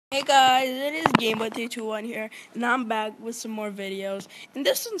Hey guys, it is GameBoy321 here, and I'm back with some more videos. And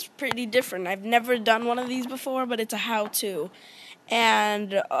this one's pretty different. I've never done one of these before, but it's a how-to.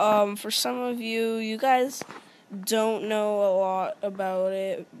 And for some of you, you guys don't know a lot about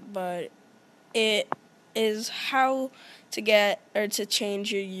it, but it is how to get or to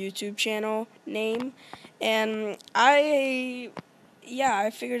change your YouTube channel name. And I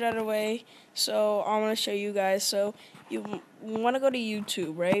figured out a way, so I'm gonna show you guys. So you want to go to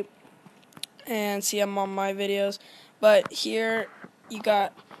YouTube, right? And see I'm on my videos, but here you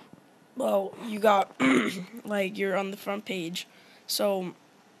got like you're on the front page. So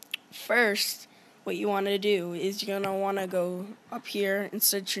first what you want to do is you're gonna want to go up here and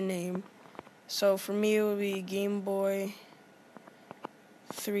search your name. So for me it would be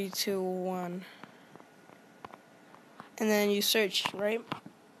GameBoy321, and then you search, right?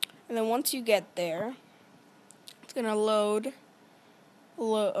 And then once you get there, it's gonna load.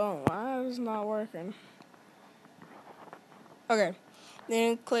 Oh, why is it not working? Okay,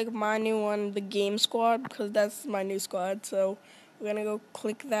 then click my new one, the Game Squad, because that's my new squad. So we're gonna go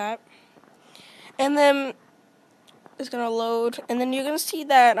click that, and then it's gonna load, and then you're gonna see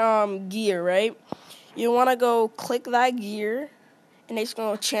that gear, right? You wanna go click that gear, and it's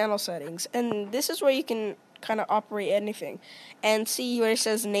gonna go channel settings, and this is where you can kind of operate anything. And see where it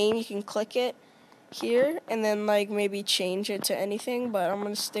says name, you can click it here, and then like maybe change it to anything. But I'm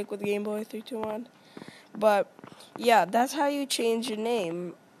gonna stick with GameBoy321. But yeah, that's how you change your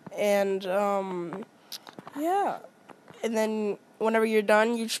name. And yeah. And then whenever you're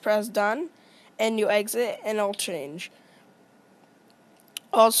done, you just press done and you exit and it'll change.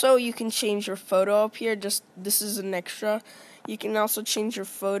 Also, you can change your photo up here. Just this is an extra. You can also change your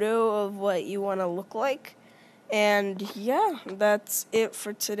photo of what you want to look like. And yeah, that's it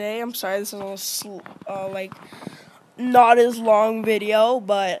for today. I'm sorry this is like not as long video,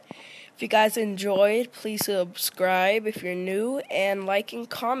 but if you guys enjoyed, please subscribe if you're new, and like and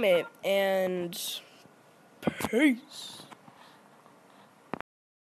comment, and peace.